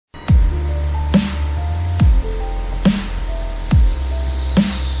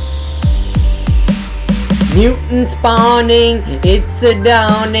Mutant spawning, it's the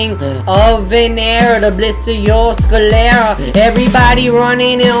dawning of an era to blister your sclera. Everybody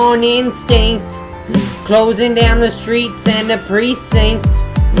running on instinct, closing down the streets and the precinct.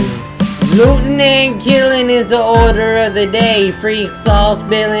 Looting and killing is the order of the day. Freaks all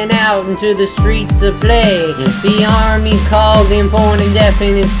spilling out into the streets to play. The army called in for an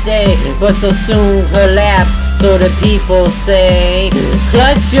indefinite stay, but so soon collapse, so the people say.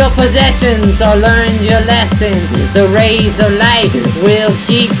 Clutch your possessions or learn your lesson. The rays of light will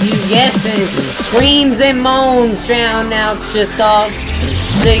keep you guessing. Screams and moans drown out your thoughts.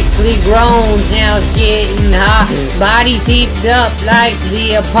 Sickly groans, now it's getting hot. Bodies heaped up like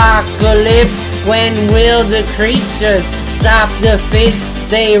the apocalypse. When will the creatures stop the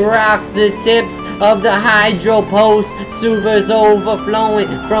fits? They rock the tips of the hydro post. Sewers overflowing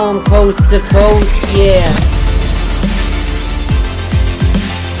from coast to coast, yeah.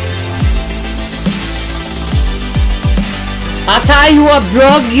 I'll tie you up,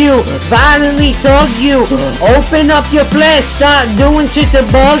 drug you, violently tug you, open up your flesh, start doing shit to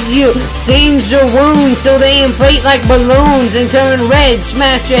bug you, singe your wounds till they inflate like balloons and turn red,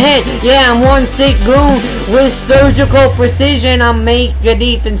 smash your head. Yeah, I'm one sick goon. With surgical precision, I'll make a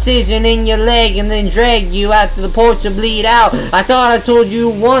deep incision in your leg and then drag you out to the porch to bleed out. I thought I told you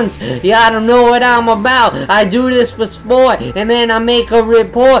once, yeah, I don't know what I'm about. I do this for sport, and then I make a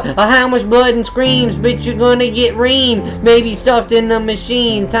report of how much blood and screams, bitch, you're gonna get reamed. Baby stuffed in the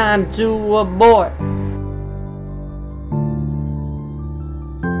machine, time to abort.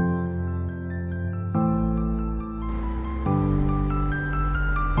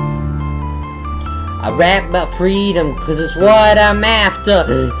 I rap about freedom, cause it's what I'm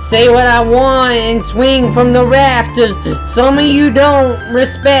after. Say what I want and swing from the rafters. Some of you don't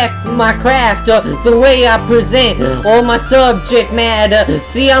respect my craft or the way I present all my subject matter.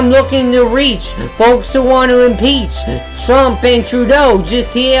 See, I'm looking to reach folks who want to impeach Trump and Trudeau.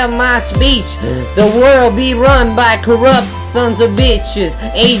 Just hear my speech. The world be run by corrupt sons of bitches.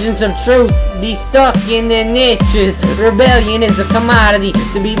 Agents of truth be stuck in their niches. Rebellion is a commodity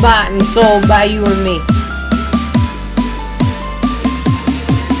to be bought and sold by you and me.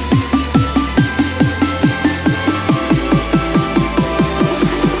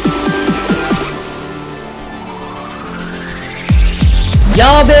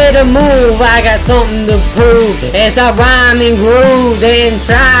 Y'all better move, I got something to prove. As I rhyme and groove and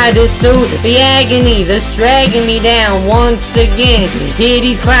try to soothe the agony that's dragging me down once again. Hear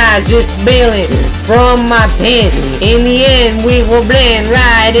these cries just spilling from my pen. In the end we will blend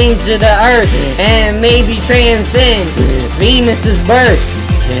right into the earth and maybe transcend Venus's birth.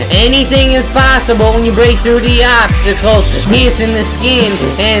 Anything is possible when you break through the obstacles, piercing the skin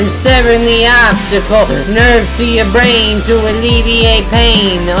and severing the obstacle. Nerves to your brain to alleviate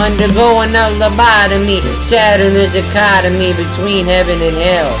pain. Undergoing a lobotomy, shattering the dichotomy between heaven and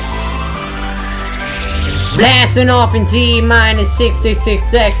hell. Blasting off in T-minus 666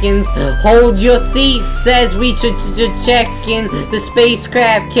 seconds. Hold your seats as we check in the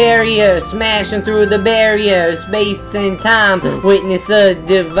spacecraft carrier, smashing through the barrier. Space and time, witness a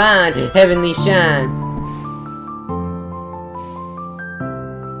divine heavenly shine.